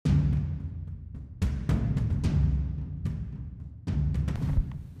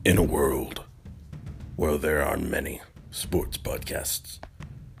In a world where there are many sports podcasts,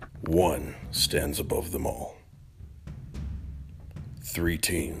 one stands above them all. 3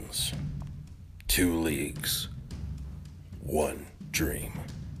 teams, 2 leagues, 1 dream.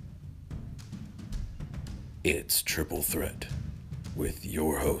 It's Triple Threat with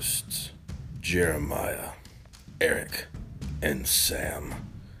your hosts, Jeremiah, Eric, and Sam.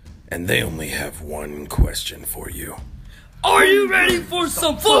 And they only have one question for you. Are you ready for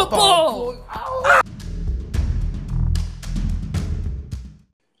some football?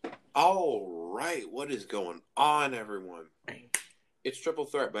 All right, what is going on, everyone? It's Triple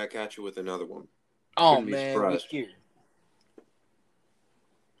Threat back at you with another one. Oh, Couldn't be man, surprised.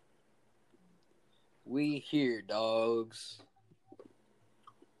 We here, dogs.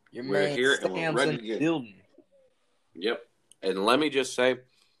 Your We're man here and we're Sam's ready in to the get- building. Yep. And let me just say,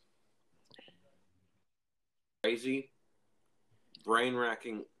 crazy,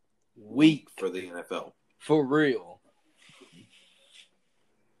 brain-racking Week for the NFL. for real.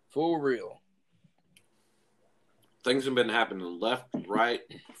 For real. Things have been happening left, right,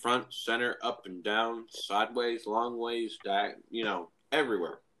 front, center, up and down, sideways, long ways,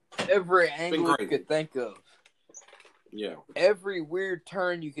 everywhere. Every angle you crazy. could think of. Yeah, Every weird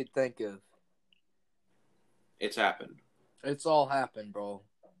turn you could think of. it's happened. It's all happened, bro.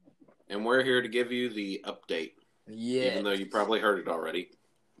 And we're here to give you the update. Yeah. Even though you probably heard it already,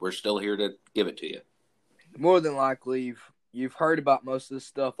 we're still here to give it to you. More than likely, you've heard about most of this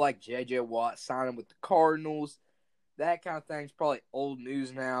stuff, like J.J. Watt signing with the Cardinals. That kind of thing's probably old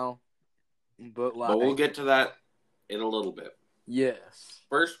news now. But we'll get to that in a little bit. Yes.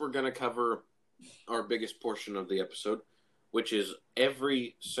 First, we're going to cover our biggest portion of the episode, which is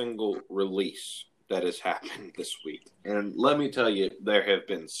every single release that has happened this week. And let me tell you, there have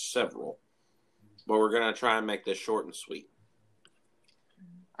been several. But we're going to try and make this short and sweet.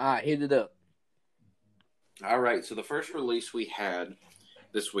 All right, hit it up. All right, so the first release we had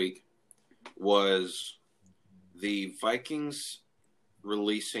this week was the Vikings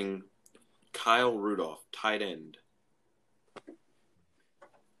releasing Kyle Rudolph, tight end.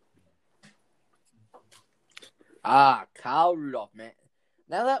 Kyle Rudolph, man.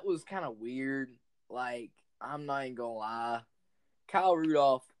 Now that was kind of weird. Like, I'm not even gonna lie. Kyle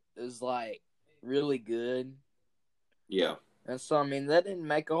Rudolph is, like, really good. Yeah. And so, I mean, that didn't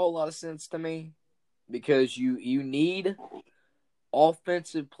make a whole lot of sense to me. Because you need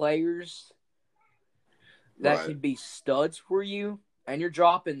offensive players that Right. can be studs for you. And you're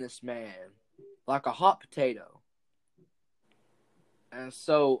dropping this man like a hot potato. And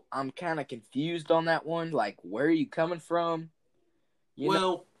so I'm kind of confused on that one. Like, where are you coming from? You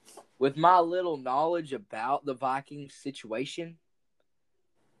know, with my little knowledge about the Vikings situation,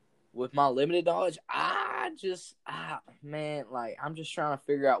 with my limited knowledge, I'm just trying to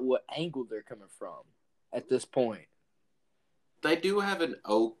figure out what angle they're coming from at this point. They do have an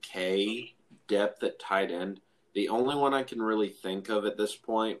okay depth at tight end. The only one I can really think of at this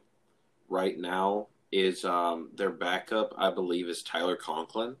point right now is their backup, I believe, is Tyler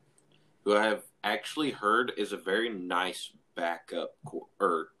Conklin, who I have actually heard is a very nice backup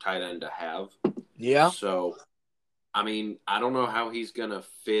or tight end to have. Yeah. So, I mean, I don't know how he's going to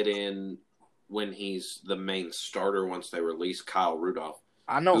fit in when he's the main starter once they release Kyle Rudolph.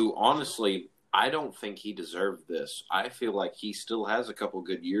 I know. Who, honestly, I don't think he deserved this. I feel like he still has a couple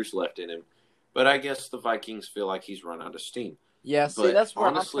good years left in him. But I guess the Vikings feel like he's run out of steam. Yeah, see, But that's where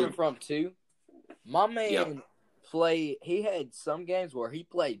honestly, I'm coming from, too. My man he had some games where he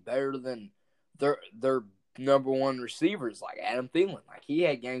played better than their number one receivers, like Adam Thielen. Like, he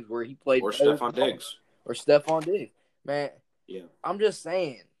had games where he played or better Stephon than Diggs. Or Stephon Diggs. Man, Yeah. I'm just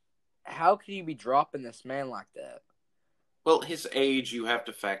saying, how could you be dropping this man like that? Well, his age, you have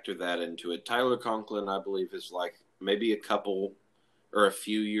to factor that into it. Tyler Conklin, I believe, is like maybe a couple or a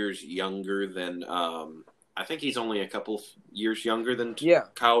few years younger than I think he's only a couple years younger than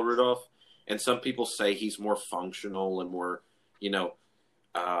Kyle Rudolph. And some people say he's more functional and more,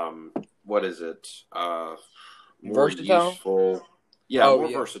 what is it? More Versatile? useful. Yeah, more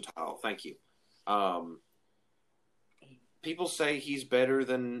versatile. Thank you. People say he's better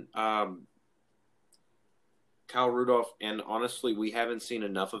than Kyle Rudolph, and honestly, we haven't seen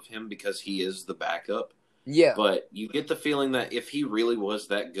enough of him because he is the backup. Yeah. But you get the feeling that if he really was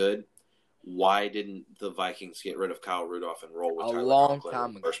that good, why didn't the Vikings get rid of Kyle Rudolph and roll with Tyler Conklin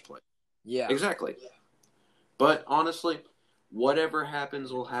in the first place? Yeah. Exactly. But honestly, whatever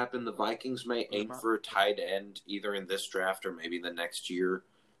happens will happen. The Vikings may aim for a tight end either in this draft or maybe the next year.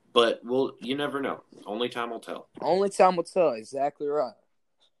 But you never know. Only time will tell. Only time will tell. Exactly right.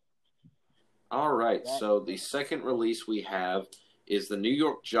 All right. So the second release we have is the New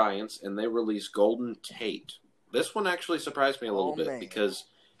York Giants, and they released Golden Tate. This one actually surprised me a little bit because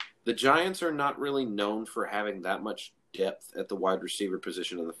the Giants are not really known for having that much depth at the wide receiver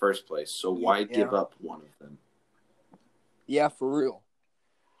position in the first place. So why give up one of them? Yeah, for real.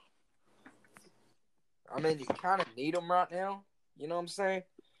 I mean, you kind of need them right now. You know what I'm saying?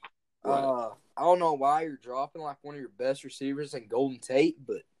 Right. I don't know why you're dropping like one of your best receivers in Golden Tate,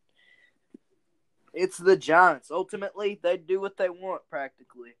 but it's the Giants. Ultimately, they do what they want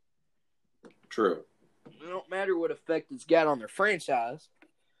practically. True. It don't matter what effect it's got on their franchise.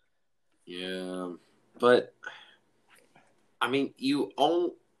 Yeah, but I mean,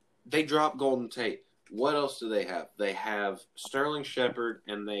 they drop Golden Tate. What else do they have? They have Sterling Shepard,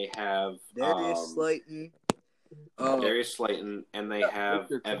 and they have Darius Slayton. Darius Slayton, and they have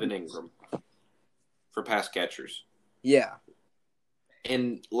Evan Ingram for pass catchers. Yeah.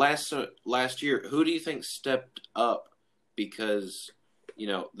 And last year, who do you think stepped up? Because,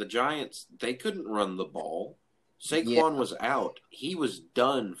 the Giants, they couldn't run the ball. Saquon was out. He was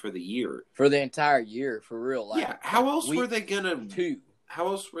done for the year. For the entire year, for real. How else were they gonna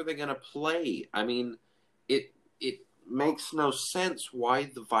play? I mean, it makes no sense why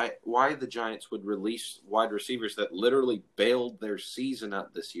the Giants would release wide receivers that literally bailed their season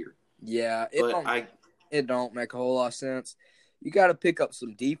out this year. Yeah, it don't make a whole lot of sense. You got to pick up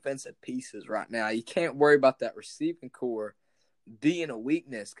some defensive pieces right now. You can't worry about that receiving core being a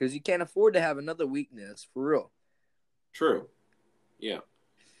weakness because you can't afford to have another weakness, for real. True. Yeah.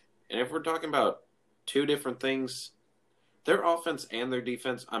 And if we're talking about two different things, their offense and their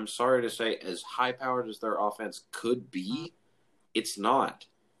defense, I'm sorry to say, as high-powered as their offense could be, it's not.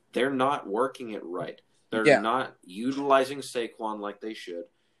 They're not working it right. They're not utilizing Saquon like they should.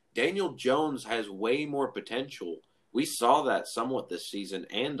 Daniel Jones has way more potential. We saw that somewhat this season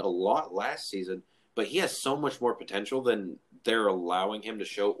and a lot last season, but he has so much more potential than they're allowing him to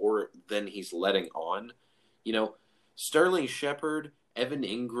show or than he's letting on. Sterling Shepard, Evan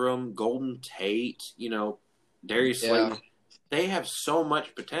Ingram, Golden Tate, Darius Slayton, they have so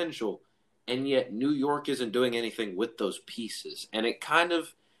much potential, and yet New York isn't doing anything with those pieces. And it kind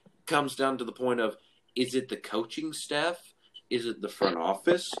of comes down to the point of, is it the coaching staff? Is it the front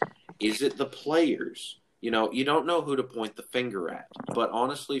office? Is it the players? You don't know who to point the finger at. But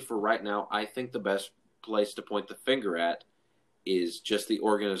honestly, for right now, I think the best place to point the finger at is just the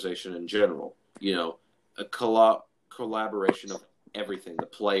organization in general. A collaboration of everything, the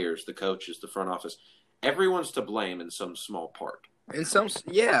players, the coaches, the front office. Everyone's to blame in some small part.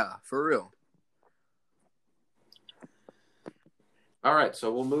 For real. All right,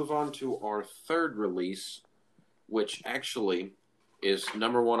 so we'll move on to our third release, which actually is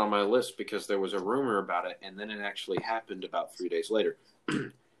number one on my list because there was a rumor about it, and then it actually happened about 3 days later.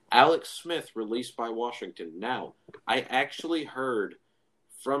 Alex Smith released by Washington. Now, I actually heard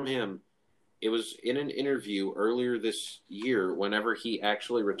from him, it was in an interview earlier this year whenever he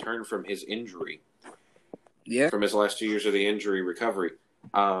actually returned from his injury. Yeah. From his last 2 years of the injury recovery.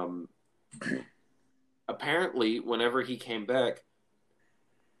 Apparently, whenever he came back,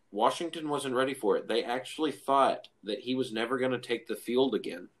 Washington wasn't ready for it. They actually thought that he was never going to take the field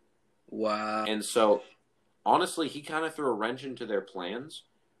again. Wow. And so, honestly, he kind of threw a wrench into their plans,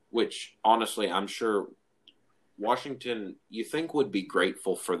 which, honestly, I'm sure Washington, you think, would be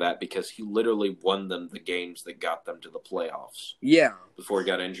grateful for that because he literally won them the games that got them to the playoffs. Yeah. Before he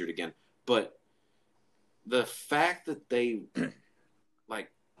got injured again. But the fact that they,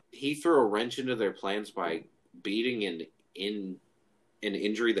 he threw a wrench into their plans by beating an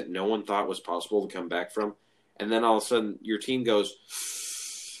injury that no one thought was possible to come back from. And then all of a sudden your team goes,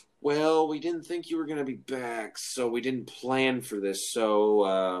 well, we didn't think you were going to be back, so we didn't plan for this.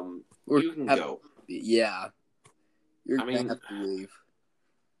 So you can go. Yeah. You're going to have to leave.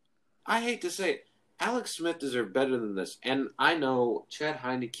 I hate to say it. Alex Smith deserved better than this. And I know Chad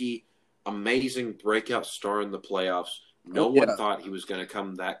Heineke, amazing breakout star in the playoffs. No one thought he was going to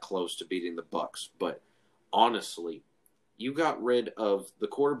come that close to beating the Bucs. But honestly, you got rid of the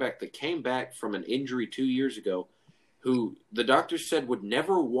quarterback that came back from an injury 2 years ago, who the doctors said would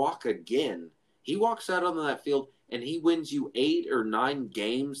never walk again. He walks out on that field and he wins you 8 or 9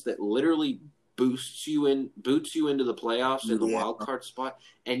 games that literally boots you into the playoffs in the wild card spot,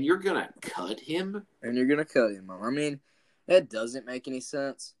 and you're gonna cut him. I mean, that doesn't make any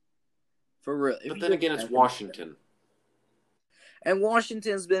sense. For real. But then again, it's Washington. And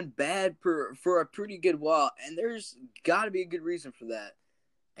Washington's been bad for a pretty good while, and there's got to be a good reason for that.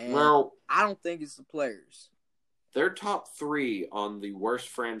 And I don't think it's the players. They're top 3 on the worst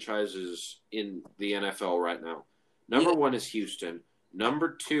franchises in the NFL right now. Number 1 is Houston.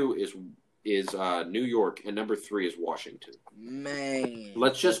 Number 2 is is New York, and number 3 is Washington. Man.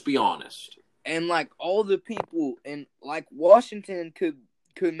 Let's just be honest. And like all the people and like Washington could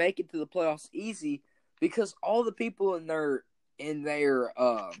make it to the playoffs easy because all the people in their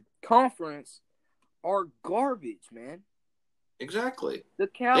conference are garbage, man. Exactly. The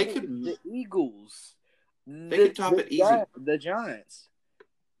Cowboys, the Eagles, they could top it easy. The Giants,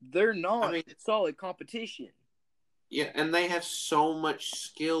 they're not solid competition. Yeah, and they have so much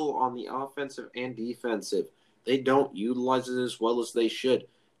skill on the offensive and defensive. They don't utilize it as well as they should.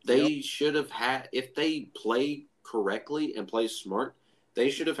 They should have had, if they play correctly and play smart, they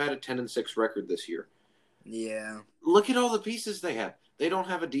should have had a 10-6 record this year. Yeah. Look at all the pieces they have. They don't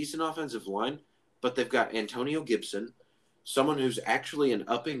have a decent offensive line, but they've got Antonio Gibson, someone who's actually an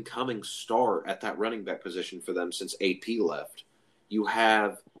up-and-coming star at that running back position for them since AP left. You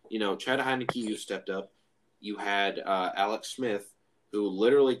have, Chad Heineke, who stepped up. You had Alex Smith, who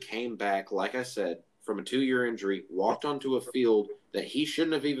literally came back, like I said, from a 2-year injury, walked onto a field that he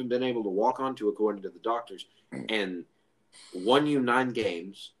shouldn't have even been able to walk onto according to the doctors, and won you 9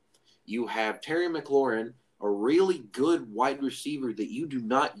 games. You have Terry McLaurin, a really good wide receiver that you do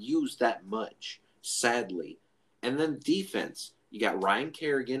not use that much, sadly. And then defense. You got Ryan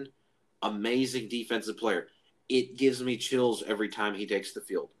Kerrigan, amazing defensive player. It gives me chills every time he takes the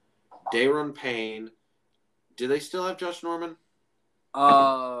field. Daron Payne. Do they still have Josh Norman?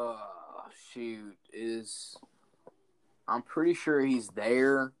 I'm pretty sure he's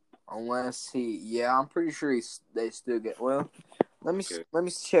there, unless I'm pretty sure they still get. Well, let me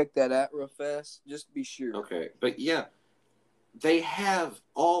check that out real fast, just to be sure. Okay, but yeah, they have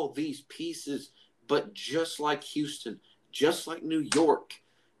all these pieces, but just like Houston, just like New York,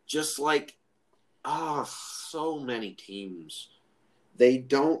 just like so many teams, they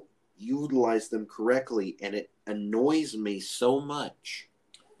don't utilize them correctly, and it annoys me so much.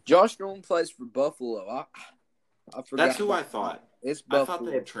 Josh Norman plays for Buffalo. I forgot. That's who I thought. It's Buffalo. I thought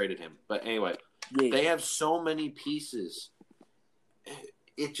they had traded him, but anyway, they have so many pieces.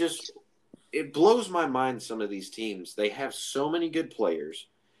 It blows my mind. Some of these teams, they have so many good players,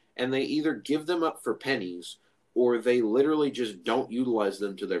 and they either give them up for pennies or they literally just don't utilize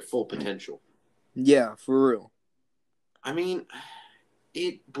them to their full potential. Yeah, for real. I mean,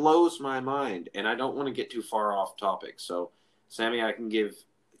 it blows my mind, and I don't want to get too far off topic. So, Sammy, you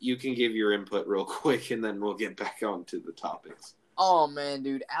can give your input real quick, and then we'll get back on to the topics. Oh, man,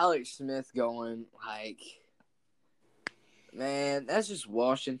 dude. Alex Smith going, man, that's just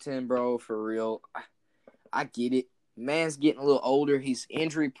Washington, bro, for real. I get it. Man's getting a little older. He's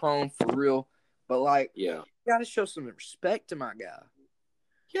injury prone for real. But, you got to show some respect to my guy.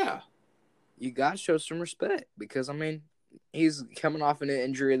 Yeah. You got to show some respect because, he's coming off an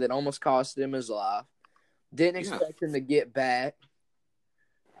injury that almost cost him his life. Didn't expect him to get back.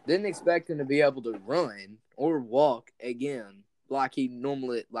 Didn't expect him to be able to run or walk again like he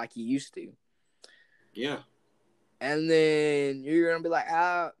used to. Yeah. And then you're going to be like,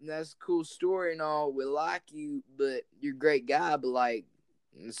 that's a cool story and all. We like you, but you're a great guy. But,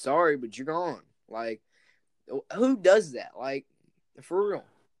 sorry, but you're gone. Who does that? For real.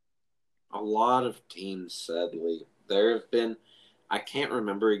 A lot of teams, sadly. There have been, I can't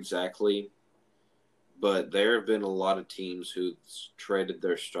remember exactly, but there have been a lot of teams who traded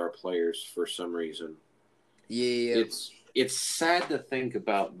their star players for some reason. Yeah. It's sad to think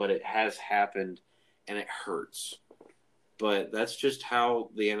about, but it has happened, and it hurts. But that's just how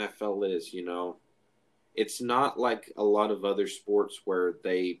the NFL is, It's not like a lot of other sports where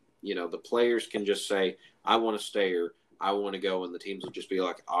they, the players can just say, I want to stay or I want to go, and the teams will just be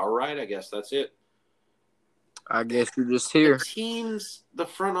like, all right, I guess that's it. I guess you're just here. The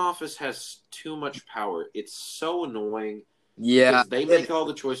front office has too much power. It's so annoying. Yeah. Because they make all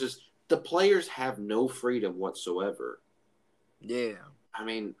the choices. The players have no freedom whatsoever. Yeah.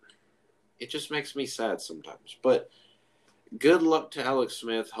 It just makes me sad sometimes. But good luck to Alex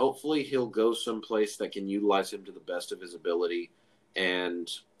Smith. Hopefully he'll go someplace that can utilize him to the best of his ability. And,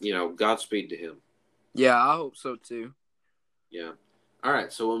 Godspeed to him. Yeah, I hope so too. Yeah. All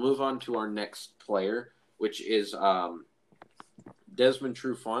right, so we'll move on to our next player, which is Desmond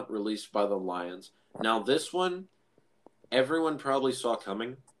Trufant, released by the Lions. Now, this one, everyone probably saw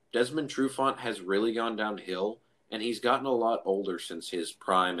coming. Desmond Trufant has really gone downhill, and he's gotten a lot older since his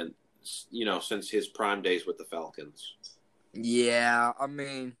prime and, since his prime days with the Falcons. Yeah,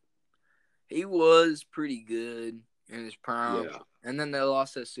 he was pretty good in his prime. Yeah. And then they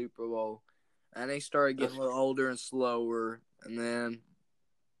lost that Super Bowl. And they started getting a little older and slower. And then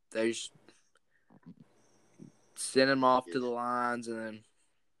they just sent him off to the Lions.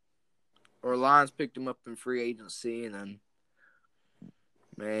 Or Lions picked him up in free agency. And then,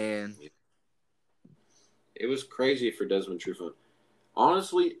 man, It was crazy for Desmond Trufant.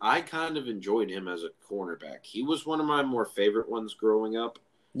 Honestly, I kind of enjoyed him as a cornerback. He was one of my more favorite ones growing up.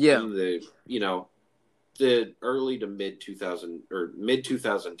 Yeah. In the early to mid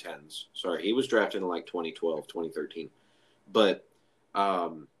 2010s. Sorry, he was drafted in like 2012, 2013. But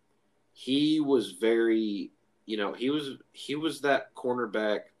he was very, he was that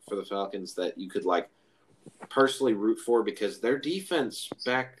cornerback for the Falcons that you could like personally root for because their defense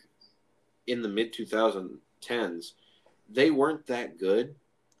back in the mid 2010s, they weren't that good.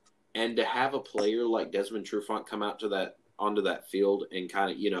 And to have a player like Desmond Trufant come out onto that field and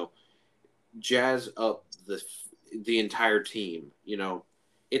kind of, jazz up the entire team,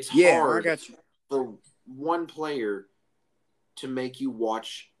 it's hard for one player to make you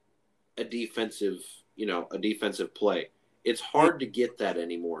watch a defensive play. It's hard to get that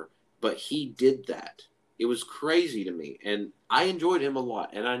anymore, but he did that. It was crazy to me, and I enjoyed him a lot,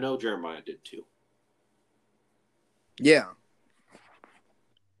 and I know Jeremiah did too. Yeah.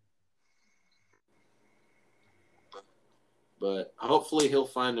 But hopefully he'll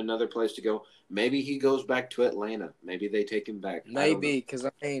find another place to go. Maybe he goes back to Atlanta. Maybe they take him back. Maybe, because,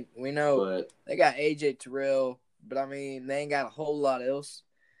 we know they got A.J. Terrell, but, they ain't got a whole lot else.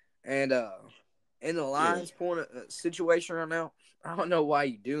 And in the Lions' situation right now, I don't know why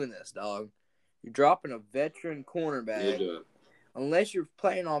you're doing this, dog. You're dropping a veteran cornerback. Unless you're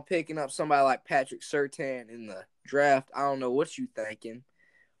planning on picking up somebody like Patrick Surtain in the draft, I don't know what you're thinking.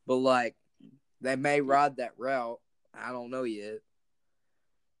 But, they may ride that route. I don't know yet.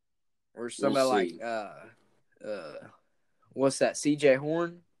 Or somebody what's that? C.J.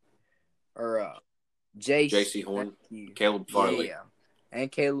 Horn or J.C. Horn, Caleb Farley, yeah, and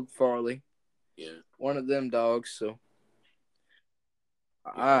Caleb Farley. Yeah, one of them dogs. So,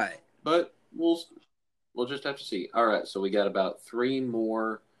 all right, but we'll just have to see. All right, so we got about two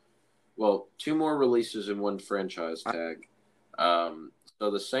more releases in one franchise tag. So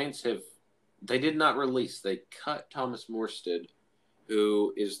the Saints they did not release. They cut Thomas Morstead,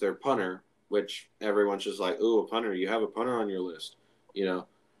 who is their punter, which everyone's just like, "Ooh, a punter! You have a punter on your list."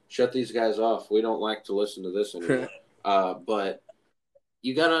 Shut these guys off. We don't like to listen to this anymore. But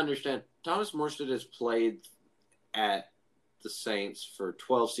you got to understand, Thomas Morstead has played at the Saints for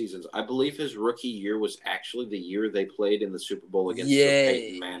 12 seasons. I believe his rookie year was actually the year they played in the Super Bowl against the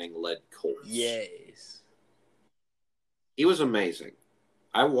Peyton Manning-led Colts. Yes. He was amazing.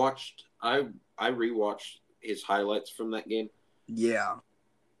 I rewatched his highlights from that game. Yeah.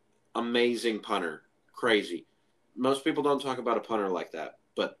 Amazing punter. Crazy. Most people don't talk about a punter like that.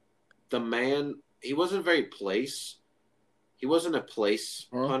 But the man, he wasn't very place. He wasn't a place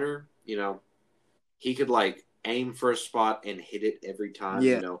punter. He could aim for a spot and hit it every time.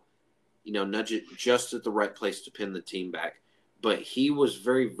 Yeah. Nudge it just at the right place to pin the team back. But he was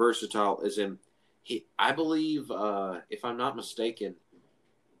very versatile, as in I believe, if I'm not mistaken,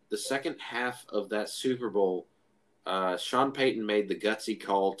 the second half of that Super Bowl, Sean Payton made the gutsy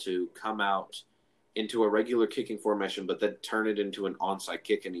call to come out into a regular kicking formation, but then turn it into an onside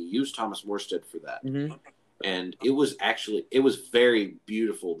kick, and he used Thomas Morstead for that. Mm-hmm. And it was very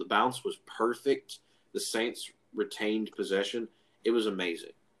beautiful. The bounce was perfect. The Saints retained possession. It was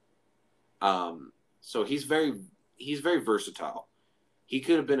amazing. So he's very versatile. He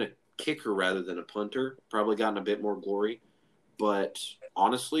could have been a kicker rather than a punter, probably gotten a bit more glory. But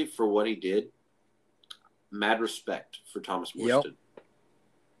honestly, for what he did, mad respect for Thomas Morstead. Yep.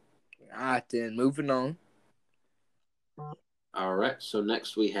 All right, then. Moving on. All right, so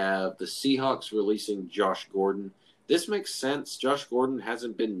next we have the Seahawks releasing Josh Gordon. This makes sense. Josh Gordon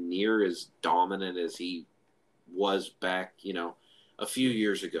hasn't been near as dominant as he was back, a few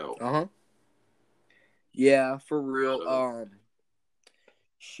years ago. Uh-huh. Yeah, for real.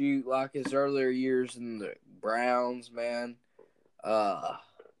 Shoot, like his earlier years in the Browns, man.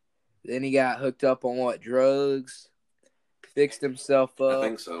 Then he got hooked up on drugs, fixed himself up, I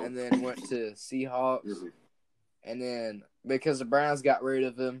think so. And then went to Seahawks. Mm-hmm. And then because the Browns got rid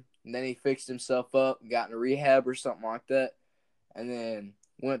of him, and then he fixed himself up, got in rehab or something like that, and then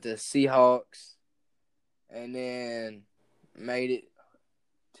went to Seahawks, and then made it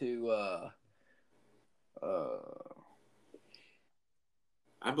to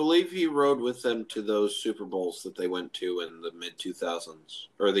I believe he rode with them to those Super Bowls that they went to in the mid-2000s,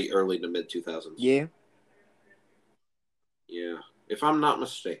 or the early to mid-2000s. Yeah. Yeah, if I'm not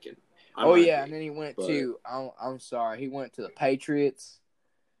mistaken. And then he went to I'm sorry, he went to the Patriots.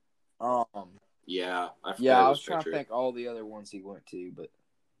 Yeah, I was trying to think all the other ones he went to, but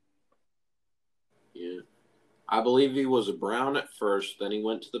yeah. I believe he was a Brown at first, then he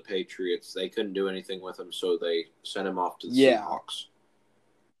went to the Patriots. They couldn't do anything with him, so they sent him off to the Seahawks.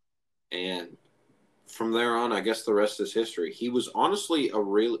 And from there on, I guess the rest is history. He was honestly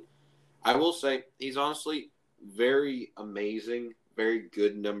I will say, he's honestly very amazing, very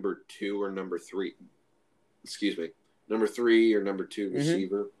good number 2 or number 3. Excuse me, number 3 or number 2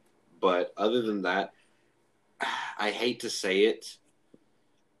 receiver. But other than that, I hate to say it,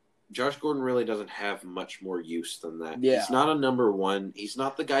 Josh Gordon really doesn't have much more use than that. Yeah. He's not a number 1. He's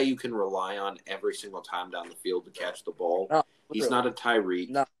not the guy you can rely on every single time down the field to catch the ball. No, he's not a Tyreek.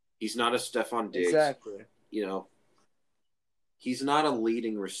 No. He's not a Stephon Diggs. Exactly. He's not a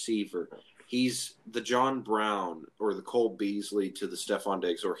leading receiver. He's the John Brown or the Cole Beasley to the Stephon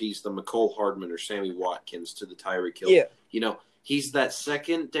Diggs, or he's the McCole Hardman or Sammy Watkins to the Tyreek Hill. Yeah. He's that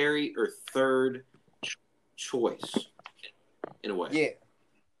secondary or third choice in a way. Yeah.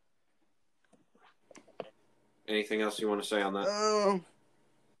 Anything else you want to say on that?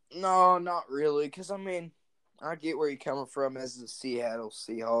 No, not really. Because, I get where you're coming from as the Seattle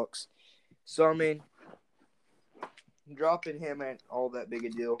Seahawks. So, dropping him ain't all that big a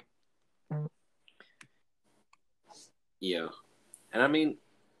deal. Yeah. And,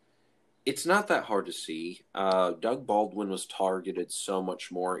 it's not that hard to see. Doug Baldwin was targeted so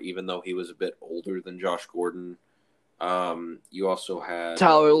much more, even though he was a bit older than Josh Gordon. You also had...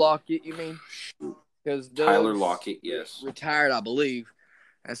 Tyler Lockett, you mean? Because Tyler Lockett, yes. Retired, I believe.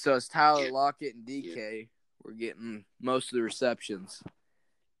 And so it's Tyler Lockett and DK. We're getting most of the receptions.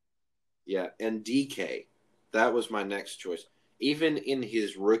 Yeah, and DK. That was my next choice. Even in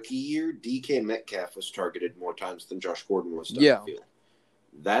his rookie year, DK Metcalf was targeted more times than Josh Gordon was down the field.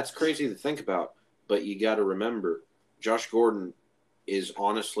 That's crazy to think about, but you got to remember, Josh Gordon is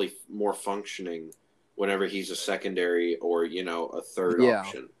honestly more functioning whenever he's a secondary or, a third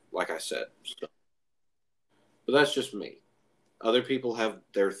option, like I said. So. But that's just me. Other people have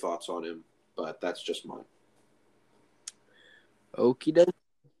their thoughts on him, but that's just mine. Okie doke.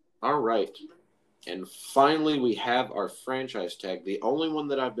 All right. And finally, we have our franchise tag, the only one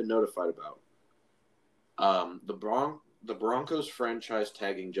that I've been notified about. The Broncos franchise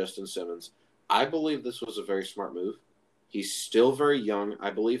tagging Justin Simmons. I believe this was a very smart move. He's still very young.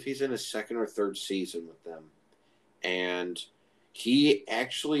 I believe he's in his 2nd or 3rd season with them. And he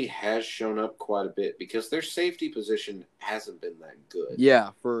actually has shown up quite a bit because their safety position hasn't been that good.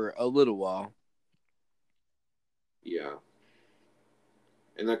 Yeah, for a little while. Yeah.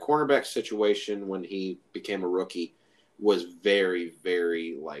 And the cornerback situation when he became a rookie was very,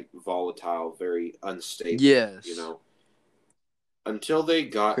 very, volatile, very unstable. Yes. Until they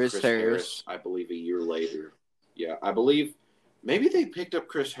got Chris Harris, I believe, a year later. Yeah, I believe maybe they picked up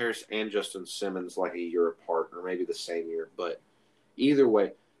Chris Harris and Justin Simmons a year apart, or maybe the same year. But either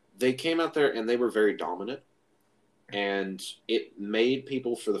way, they came out there and they were very dominant. And it made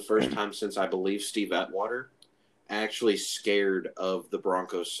people, for the first time since, I believe, Steve Atwater, actually scared of the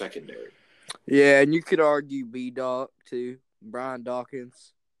Broncos secondary. Yeah, and you could argue B-Doc, too. Brian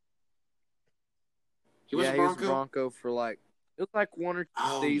Dawkins. He was a Bronco? He was a Bronco for, it was 1 or 2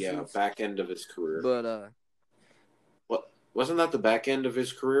 seasons. Yeah, back end of his career. But, wasn't that the back end of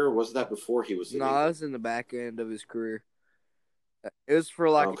his career, or was that before he was No, that was in the back end of his career. It was for,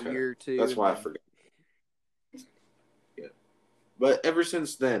 a year or 2. That's why I forgot. But ever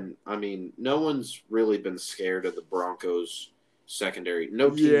since then, no one's really been scared of the Broncos secondary. No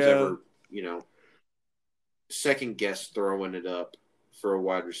team's ever, second-guess throwing it up for a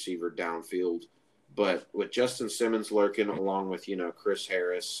wide receiver downfield. But with Justin Simmons lurking along with, Chris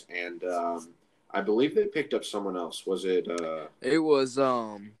Harris and I believe they picked up someone else. Was it? It was,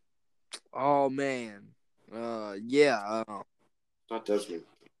 oh, man. Yeah. Not Desmond.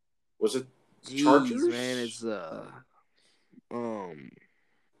 Was it Chargers? Man, it's,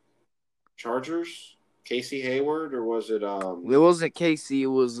 Chargers? Casey Hayward, or was it It wasn't Casey, it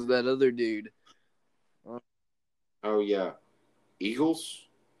was that other dude. Oh yeah. Eagles?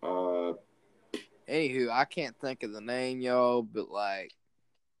 Anywho, I can't think of the name, y'all, but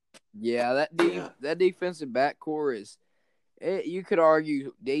that defensive backcourt is you could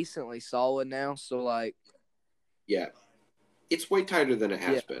argue decently solid now, so yeah. It's way tighter than it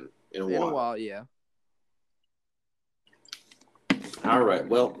has been in a while. In a while, yeah. All right.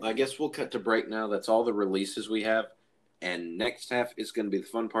 Well, I guess we'll cut to break now. That's all the releases we have. And next half is going to be the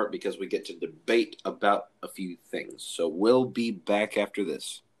fun part because we get to debate about a few things. So we'll be back after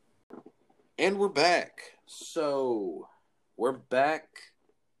this. And we're back. So we're back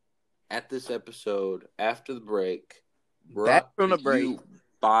at this episode after the break. Back from the break.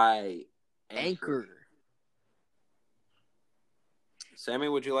 By Anchor. Sammy,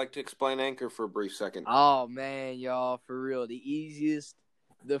 would you like to explain Anchor for a brief second? Oh, man, y'all, for real. The easiest,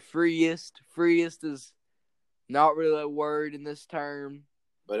 the freest is not really a word in this term.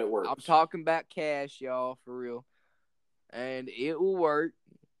 but it works. I'm talking about cash, y'all, for real. And it will work.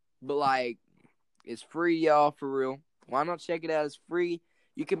 But, like, it's free, y'all, for real. Why not check it out? It's free.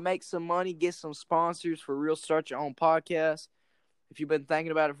 You can make some money, get some sponsors for real, start your own podcast. If you've been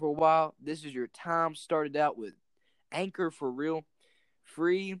thinking about it for a while, this is your time. Started out with Anchor for real.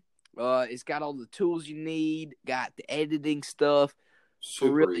 Free. It's got all the tools you need. Got the editing stuff. For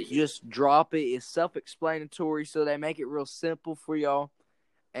Super real, easy. just drop it. It's self-explanatory, so they make it real simple for y'all.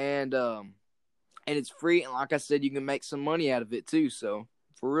 And it's free. And like I said, you can make some money out of it too. So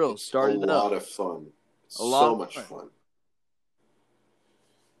for real, start it up. A lot of fun. So much fun.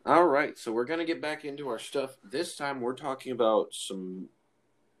 All right, so we're gonna get back into our stuff. This time, we're talking about some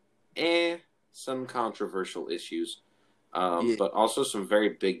controversial issues, but also some very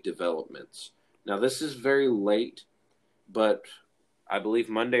big developments. Now, this is very late, but I believe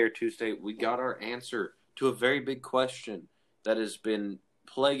Monday or Tuesday, we got our answer to a very big question that has been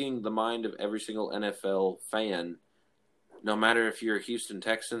plaguing the mind of every single NFL fan, no matter if you're a Houston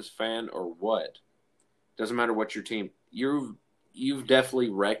Texans fan or what. Doesn't matter what your team. You've definitely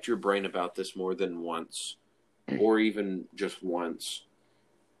wrecked your brain about this more than once, or even just once.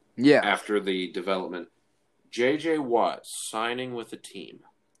 Yeah. After the development, J.J. Watt signing with a team.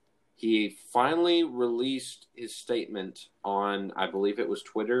 He finally released his statement on, I believe it was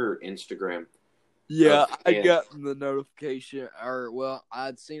Twitter or Instagram. Yeah, I got the notification,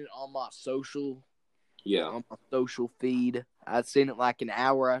 I'd seen it on my social. Yeah. On my social feed. I'd seen it like an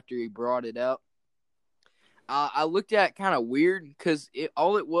hour after he brought it up. I looked at it kind of weird because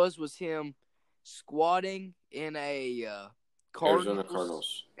all it was him squatting in a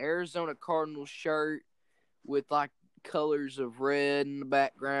Arizona Cardinals shirt with like colors of red in the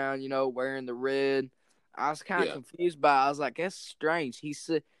background, wearing the red. I was kind of confused by it. I was like, that's strange. He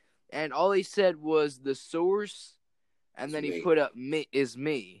said, and all he said was the source, and then he put up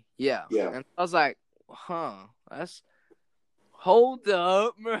me. Yeah. And I was like, that's. Hold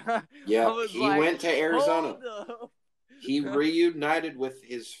up. Yeah, he went to Arizona. He reunited with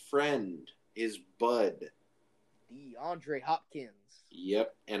his friend, his bud. DeAndre Hopkins.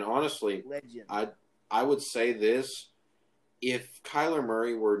 Yep, and honestly, legend. I would say this: if Kyler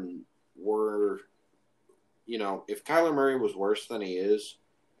Murray if Kyler Murray was worse than he is,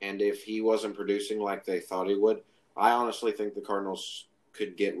 and if he wasn't producing like they thought he would, I honestly think the Cardinals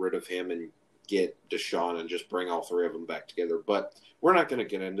could get rid of him and get Deshaun and just bring all three of them back together. But we're not going to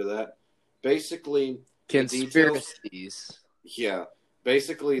get into that. Basically, conspiracies.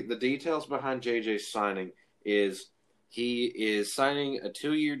 Basically, the details behind JJ's signing is he is signing a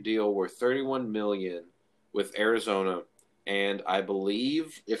 2-year deal worth $31 million with Arizona, and I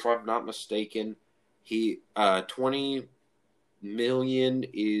believe, if I'm not mistaken, $20 million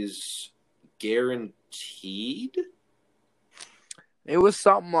is guaranteed. It was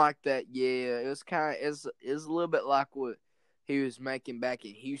something like that, yeah. It was kind of it's a little bit like what he was making back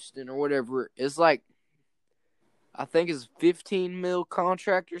in Houston or whatever. It's like, I think it's $15 million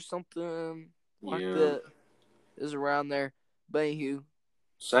contract or something like that. It's around there. But anywho,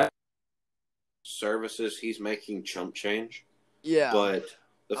 services, he's making chump change. Yeah, but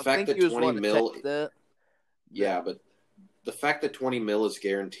the fact that $20 million, but the fact that $20 million is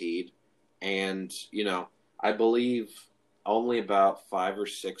guaranteed, and I believe only about $5 or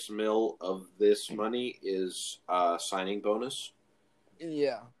 $6 million of this money is signing bonus.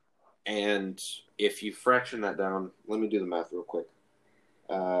 Yeah. And if you fraction that down, let me do the math real quick.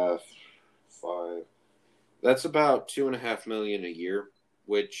 5. That's about $2.5 million a year,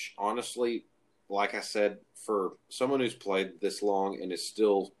 which honestly, like I said, for someone who's played this long and is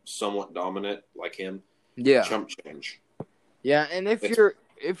still somewhat dominant like him, chump change. Yeah, and if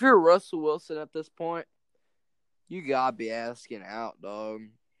you're Russell Wilson at this point, you gotta be asking out, dog.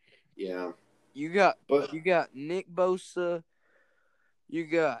 Yeah. You got Nick Bosa, you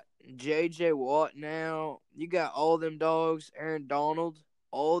got J.J. Watt now, you got all them dogs, Aaron Donald,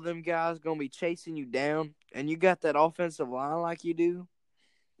 all them guys gonna be chasing you down, and you got that offensive line like you do.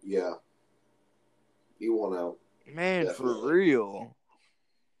 Yeah. You want out. Man, definitely. For real.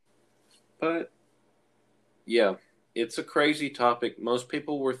 But, yeah, it's a crazy topic. Most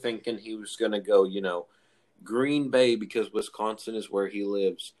people were thinking he was going to go, Green Bay because Wisconsin is where he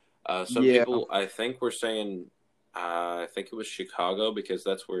lives. Some people, I think, were saying, I think it was Chicago because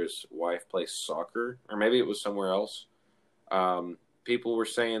that's where his wife plays soccer. Or maybe it was somewhere else. People were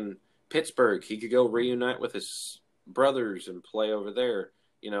saying Pittsburgh. He could go reunite with his brothers and play over there.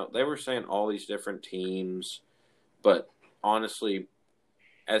 They were saying all these different teams. But honestly,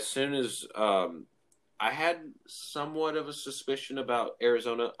 as soon as I had somewhat of a suspicion about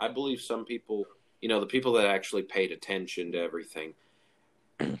Arizona, I believe some people, the people that actually paid attention to everything,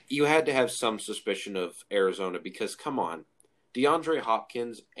 you had to have some suspicion of Arizona because, come on, DeAndre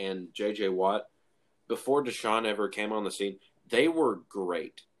Hopkins and J.J. Watt, before Deshaun ever came on the scene, they were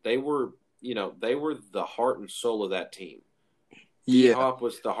great. They were the heart and soul of that team. Yeah. D-Hop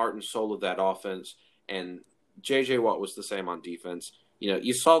was the heart and soul of that offense, and J.J. Watt was the same on defense.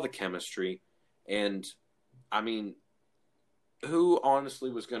 You saw the chemistry, and, I mean, who honestly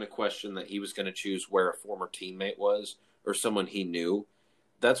was going to question that he was going to choose where a former teammate was or someone he knew?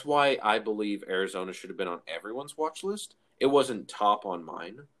 That's why I believe Arizona should have been on everyone's watch list. It wasn't top on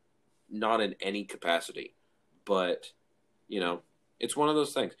mine, not in any capacity, but, it's one of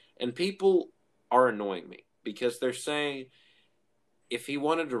those things. And people are annoying me because they're saying if he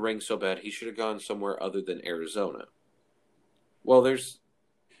wanted to ring so bad, he should have gone somewhere other than Arizona. Well, there's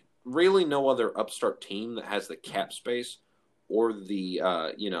really no other upstart team that has the cap space or the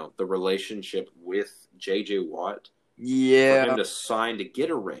the relationship with J.J. Watt for him to sign to get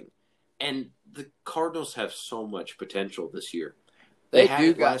a ring. And the Cardinals have so much potential this year. They had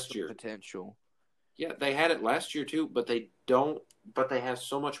it last year. Potential. Yeah, they had it last year too, but they don't. But they have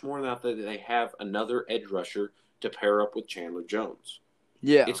so much more now that they have another edge rusher to pair up with Chandler Jones.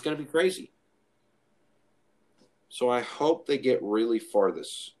 Yeah, it's going to be crazy. So I hope they get really far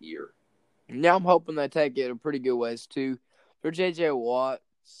this year. Yeah, I'm hoping they take it a pretty good ways too. For J.J. Watt's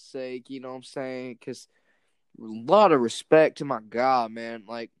sake, you know what I'm saying? Because a lot of respect to my God, man.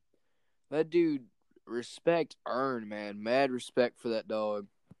 Like, that dude, respect earned, man. Mad respect for that dog.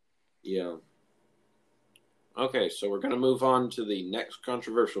 Yeah. Okay, so we're going to move on to the next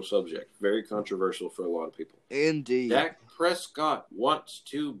controversial subject. Very controversial for a lot of people. Indeed. Dak Prescott wants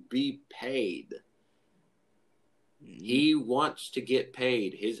to be paid. He wants to get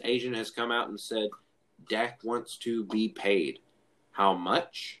paid. His agent has come out and said Dak wants to be paid. How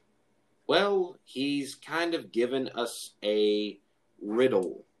much? Well, he's kind of given us a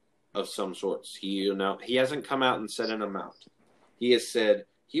riddle of some sorts. He hasn't come out and said an amount. He has said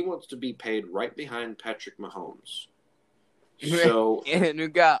he wants to be paid right behind Patrick Mahomes. So, and who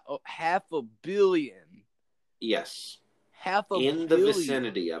got $500 million. Yes. $500 million. In the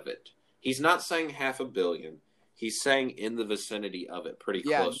vicinity of it. He's not saying $500 million. He's saying in the vicinity of it, pretty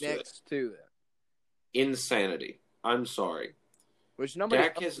close to it. Yeah, next to it. Insanity. I'm sorry. Which nobody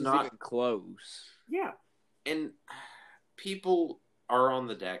else is even close. Yeah. And people are on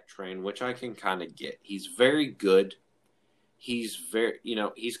the Dak train, which I can kind of get. He's very good. He's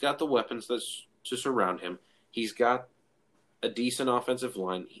he's got the weapons to surround him. He's got a decent offensive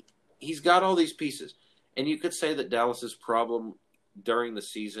line. He's got all these pieces. And you could say that Dallas's problem during the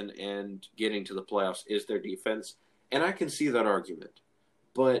season and getting to the playoffs is their defense. And I can see that argument.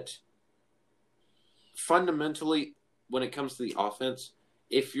 But fundamentally, when it comes to the offense,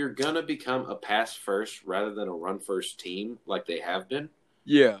 if you're going to become a pass-first rather than a run-first team like they have been,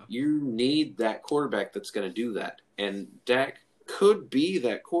 you need that quarterback that's going to do that. And Dak could be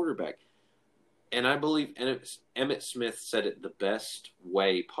that quarterback. And I believe Emmitt Smith said it the best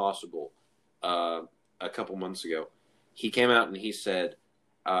way possible a couple months ago. He came out and he said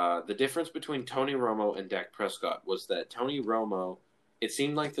the difference between Tony Romo and Dak Prescott was that Tony Romo, it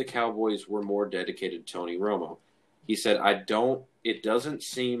seemed like the Cowboys were more dedicated to Tony Romo. He said, it doesn't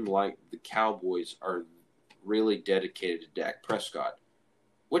seem like the Cowboys really dedicated to Dak Prescott,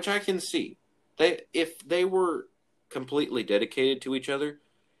 which I can see. If they were completely dedicated to each other,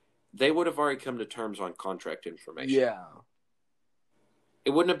 they would have already come to terms on contract information. Yeah. It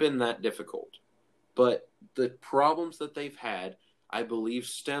wouldn't have been that difficult. But the problems that they've had, I believe,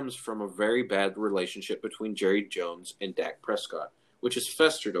 stems from a very bad relationship between Jerry Jones and Dak Prescott, which has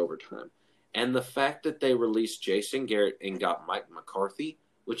festered over time. And the fact that they released Jason Garrett and got Mike McCarthy,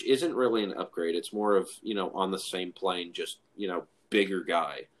 which isn't really an upgrade. It's more of, on the same plane, just, bigger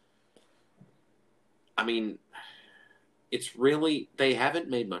guy. I mean, they haven't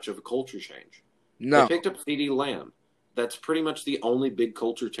made much of a culture change. No. They picked up CeeDee Lamb. That's pretty much the only big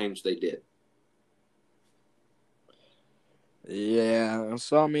culture change they did. Yeah.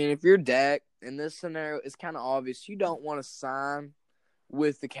 So, I mean, if you're Dak, in this scenario, it's kind of obvious you don't want to sign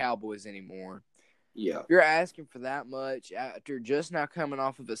with the Cowboys anymore. Yeah. If you're asking for that much after just now coming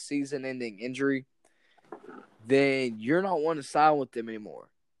off of a season-ending injury, then you're not wanting to sign with them anymore.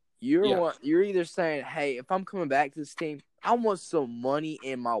 You're either saying, hey, if I'm coming back to this team, I want some money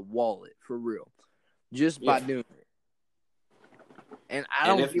in my wallet, for real, just by doing it. And I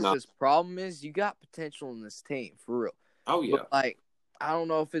don't get what this problem is. You got potential in this team, for real. Oh, yeah. But, I don't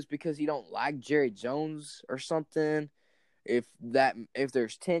know if it's because you don't like Jerry Jones or something. If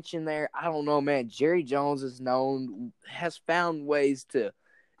there's tension there, I don't know, man. Jerry Jones has found ways to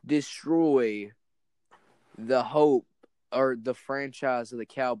destroy the hope or the franchise of the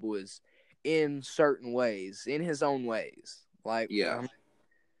Cowboys in certain ways, in his own ways. Yeah.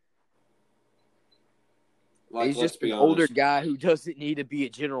 He's just an older guy who doesn't need to be a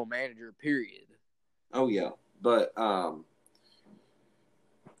general manager, period. Oh, yeah. But,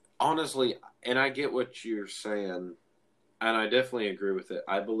 honestly, and I get what you're saying, and I definitely agree with it.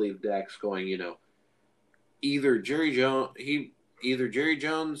 I believe Dak's going, either Jerry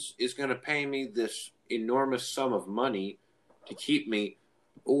Jones is going to pay me this enormous sum of money to keep me,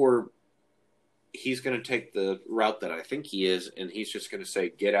 or he's going to take the route that I think he is, and he's just going to say,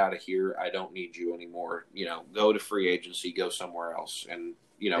 get out of here. I don't need you anymore. Go to free agency, go somewhere else, and,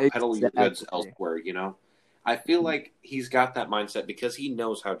 peddle your goods elsewhere, I feel like he's got that mindset because he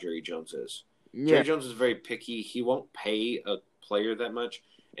knows how Jerry Jones is. Yeah. Jerry Jones is very picky. He won't pay a player that much,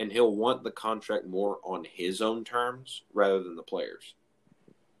 and he'll want the contract more on his own terms rather than the players.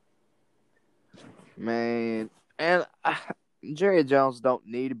 Man, and Jerry Jones don't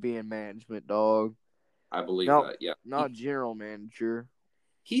need to be in management, dog. I believe that, yeah. Not general manager.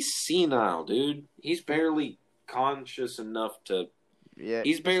 He's senile, dude. He's barely conscious enough to... Yeah.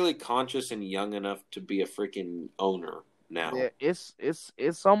 He's barely conscious and young enough to be a freaking owner now. Yeah, it's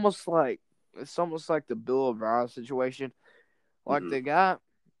almost like the Bill O'Brien situation. Like, the guy,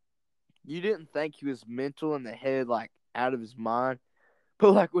 you didn't think he was mental in the head, like, out of his mind.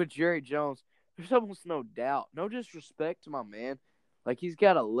 But, like, with Jerry Jones, there's almost no doubt. No disrespect to my man. Like, he's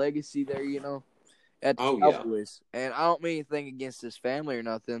got a legacy there, at the Cowboys. Yeah. And I don't mean anything against his family or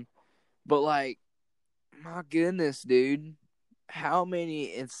nothing. But, like, my goodness, dude. How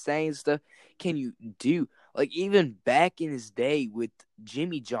many insane stuff can you do? Like, even back in his day with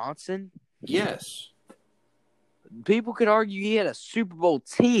Jimmy Johnson. Yes. People could argue he had a Super Bowl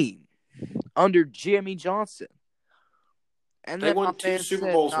team under Jimmy Johnson. And they won 2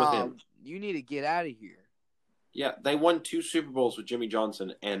 Super Bowls with him. You need to get out of here. Yeah, they won 2 Super Bowls with Jimmy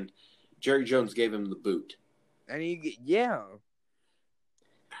Johnson, and Jerry Jones gave him the boot. And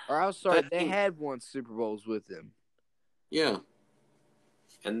Or I was sorry, they had won Super Bowls with him. Yeah.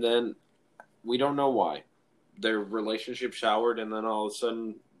 And then we don't know why. Their relationship showered, and then all of a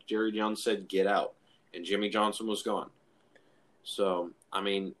sudden Jerry Jones said, get out. And Jimmy Johnson was gone. So, I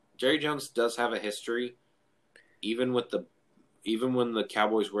mean, Jerry Jones does have a history. Even when the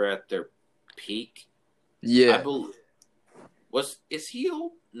Cowboys were at their peak. Yeah. Is he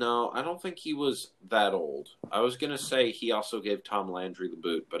old? No, I don't think he was that old. I was going to say he also gave Tom Landry the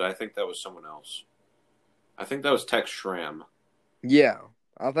boot, but I think that was someone else. I think that was Tex Schramm. Yeah.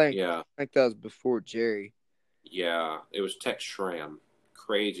 I think that was before Jerry. Yeah, it was Tex Schramm.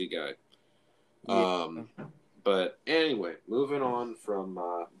 Crazy guy. Yeah. But anyway, moving on from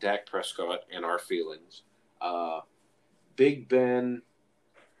Dak Prescott and our feelings. Big Ben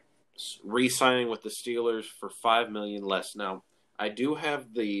re-signing with the Steelers for $5 million less. Now, I do have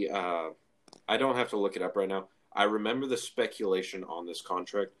I don't have to look it up right now. I remember the speculation on this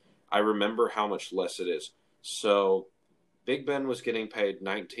contract. I remember how much less it is. So, Big Ben was getting paid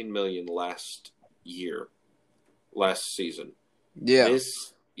 $19 million last season. Yeah.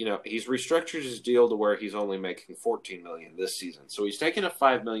 He's restructured his deal to where he's only making $14 million this season. So he's taking a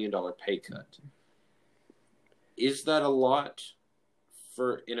 $5 million pay cut. Is that a lot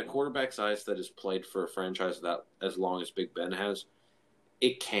in a quarterback's eyes that has played for a franchise that as long as Big Ben has?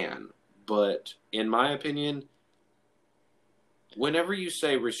 It can. But in my opinion, whenever you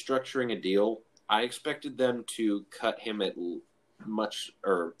say restructuring a deal, I expected them to cut him at least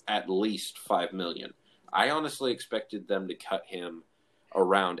 $5 million. I honestly expected them to cut him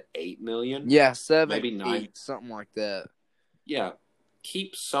around $8 million. Yeah, 7, maybe 9, something like that. Yeah,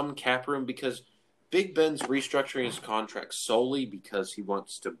 keep some cap room because Big Ben's restructuring his contract solely because he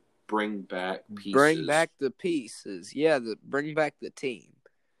wants to bring back pieces. Bring back the pieces. Yeah, bring back the team.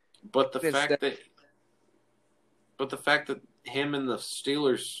 But the fact that him and the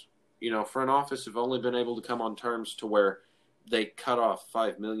Steelers, front office have only been able to come on terms to where they cut off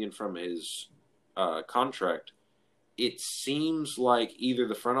 $5 million from his contract, it seems like either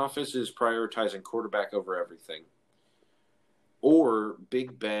the front office is prioritizing quarterback over everything, or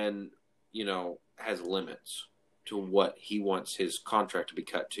Big Ben, has limits to what he wants his contract to be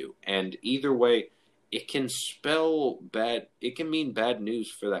cut to. And either way, it can mean bad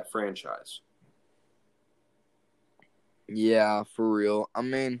news for that franchise. Yeah, for real. I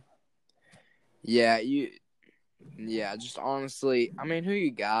mean, just honestly, I mean, who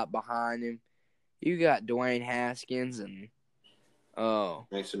you got behind him? You got Dwayne Haskins and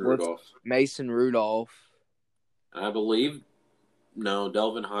Mason Rudolph. I believe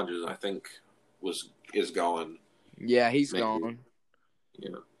Delvin Hodges, I think, is gone. Yeah, he's gone.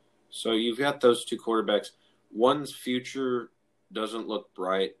 Yeah. So you've got those two quarterbacks. one's future doesn't look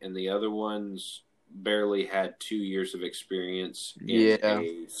bright, and the other one's barely had 2 years of experience in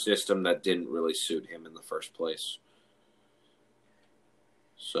a system that didn't really suit him in the first place.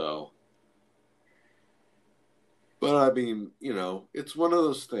 So, but I mean, it's one of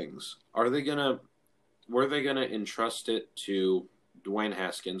those things. Were they gonna entrust it to Dwayne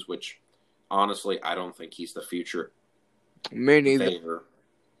Haskins, which honestly I don't think he's the future. Me neither.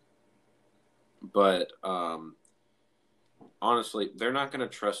 But honestly, they're not going to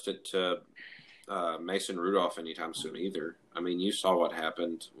trust it to Mason Rudolph anytime soon either. I mean, you saw what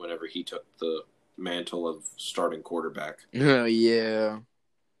happened whenever he took the mantle of starting quarterback. Yeah.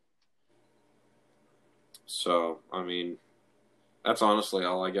 So, I mean, that's honestly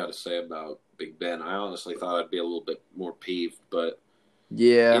all I got to say about Big Ben. I honestly thought I'd be a little bit more peeved, but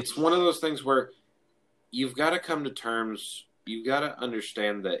yeah, it's one of those things where you've got to come to terms. You got to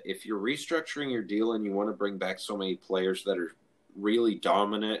understand that if you're restructuring your deal and you want to bring back so many players that are really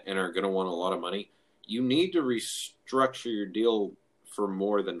dominant and are going to want a lot of money, you need to restructure your deal for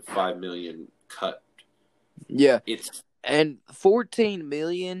more than $5 million cut. Yeah, and $14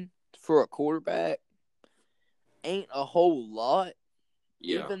 million for a quarterback ain't a whole lot.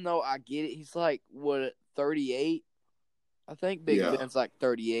 Yeah. Even though I get it, he's like 38. I think Big Ben's like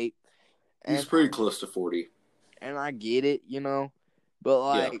 38. He's pretty close to 40. And I get it,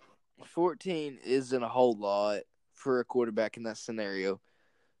 but 14 isn't a whole lot for a quarterback in that scenario.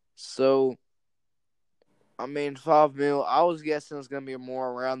 So, I mean, $5 million. I was guessing it's going to be more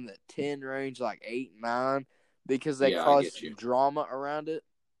around the 10 range, like 8, 9, because they caused some drama around it.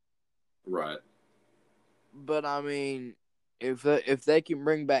 Right. But I mean, if they can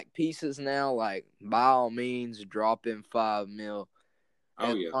bring back pieces now, like by all means, drop in $5 million.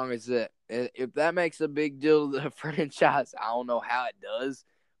 Oh, as long as that, if that makes a big deal to the franchise, I don't know how it does,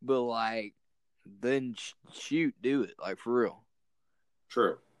 but then shoot, do it, for real.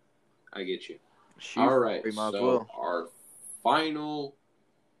 True, I get you. Shoot, all right, so our final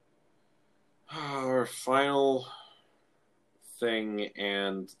thing,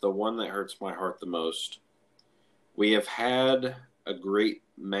 and the one that hurts my heart the most. We have had a great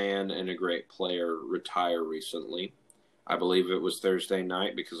man and a great player retire recently. I believe it was Thursday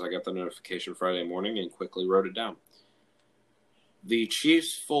night because I got the notification Friday morning and quickly wrote it down. The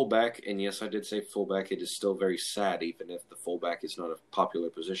Chiefs fullback, and yes, I did say fullback. It is still very sad, even if the fullback is not a popular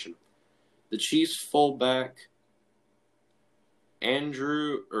position. The Chiefs fullback,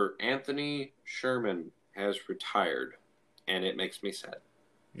 Anthony Sherman, has retired, and it makes me sad.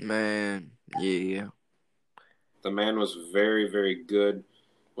 Man, yeah. The man was very, very good.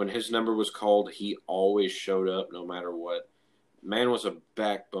 When his number was called, he always showed up no matter what. Man was a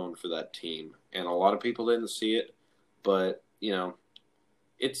backbone for that team. And a lot of people didn't see it. But,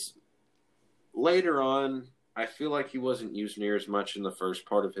 it's later on, I feel like he wasn't used near as much in the first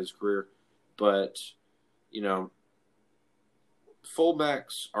part of his career. But,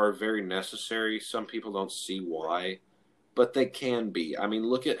 fullbacks are very necessary. Some people don't see why. But they can be. I mean,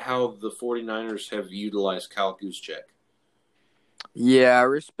 look at how the 49ers have utilized Kyle Juszczyk. Yeah,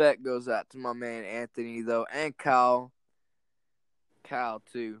 respect goes out to my man Anthony though, and Kyle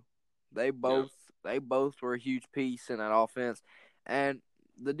too. They both were a huge piece in that offense. And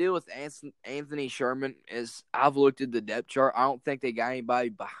the deal with Anthony Sherman is I've looked at the depth chart. I don't think they got anybody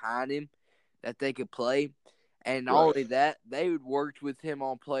behind him that they could play. And not only that, they would worked with him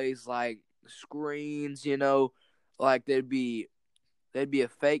on plays like screens, like there'd be a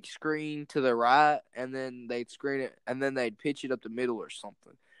fake screen to the right, and then they'd screen it, and then they'd pitch it up the middle or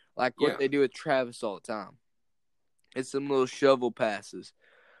something. Like what they do with Travis all the time. It's some little shovel passes.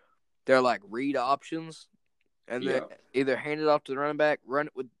 They're like read options, and then either hand it off to the running back, run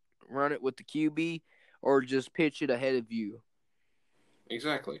it with the QB, or just pitch it ahead of you.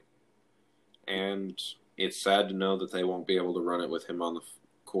 Exactly. And it's sad to know that they won't be able to run it with him on the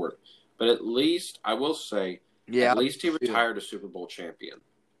court. But at least, I will say, at least he retired a Super Bowl champion.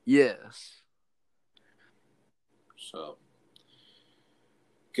 Yes. So,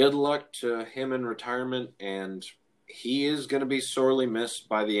 good luck to him in retirement, and he is going to be sorely missed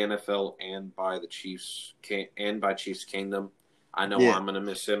by the NFL and by the Chiefs and by Chiefs Kingdom. I know I'm going to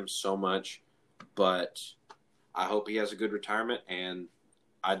miss him so much, but I hope he has a good retirement, and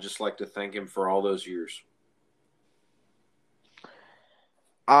I'd just like to thank him for all those years.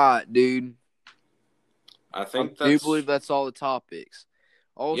 All right, dude. I think I do believe that's all the topics.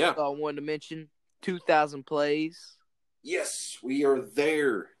 Also, I wanted to mention 2,000 plays. Yes, we are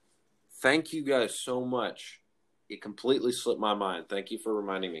there. Thank you guys so much. It completely slipped my mind. Thank you for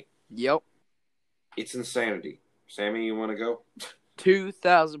reminding me. Yep. It's insanity. Sammy, you want to go?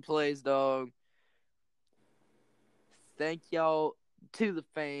 2,000 plays, dog. thank y'all to the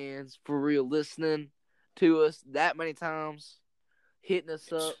fans for real listening to us that many times, hitting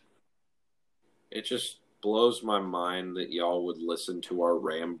us up. It just blows my mind that y'all would listen to our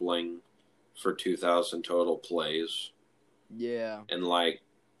rambling for 2,000 total plays. Yeah. And like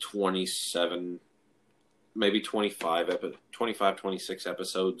 27, maybe 25, 26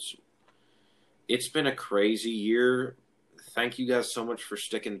 episodes. It's been a crazy year. Thank you guys so much for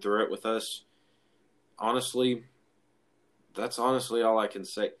sticking through it with us. Honestly, that's honestly all I can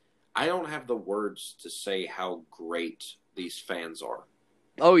say. I don't have the words to say how great these fans are.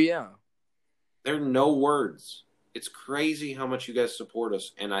 Oh, yeah. There are no words. It's crazy how much you guys support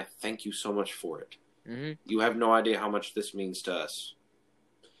us, and I thank you so much for it. Mm-hmm. You have no idea how much this means to us.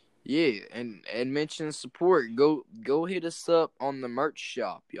 Yeah, and mention support. Go hit us up on the merch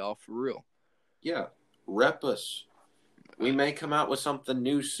shop, y'all, for real. Yeah, rep us. We may come out with something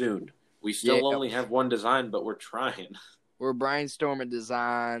new soon. We still only have one design, but we're trying. We're brainstorming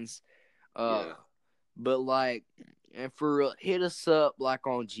designs. But like, and for real, hit us up like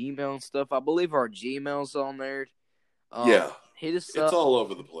on Gmail and stuff. I believe our Gmail's on there. Hit us up. It's all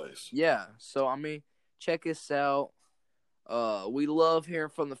over the place. Yeah. So I mean, check us out. We love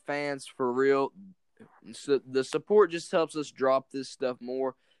hearing from the fans for real. So the support just helps us drop this stuff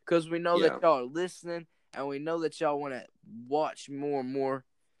more because we know that y'all are listening and we know that y'all want to watch more and more.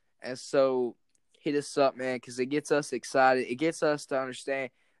 And so hit us up, man, because it gets us excited. It gets us to understand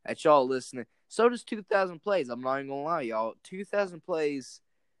that y'all are listening. So does 2,000 plays. I'm not even going to lie, y'all. 2,000 plays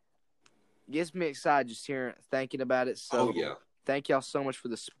gets me excited just thinking about it. So thank y'all so much for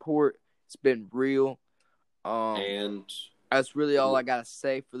the support. It's been real. And that's really all I got to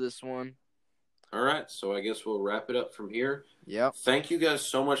say for this one. All right. So I guess we'll wrap it up from here. Yep. Thank you guys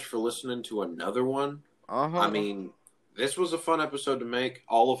so much for listening to another one. I mean, this was a fun episode to make.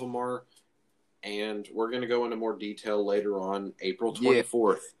 All of them are. And we're going to go into more detail later on April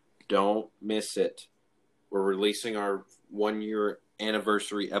 24th. Yeah. Don't miss it. We're releasing our 1-year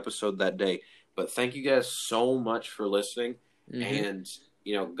anniversary episode that day. But thank you guys so much for listening. Mm-hmm. And,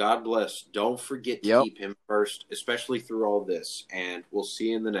 God bless. Don't forget to keep him first, especially through all this. And we'll see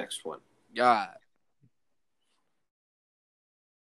you in the next one. God.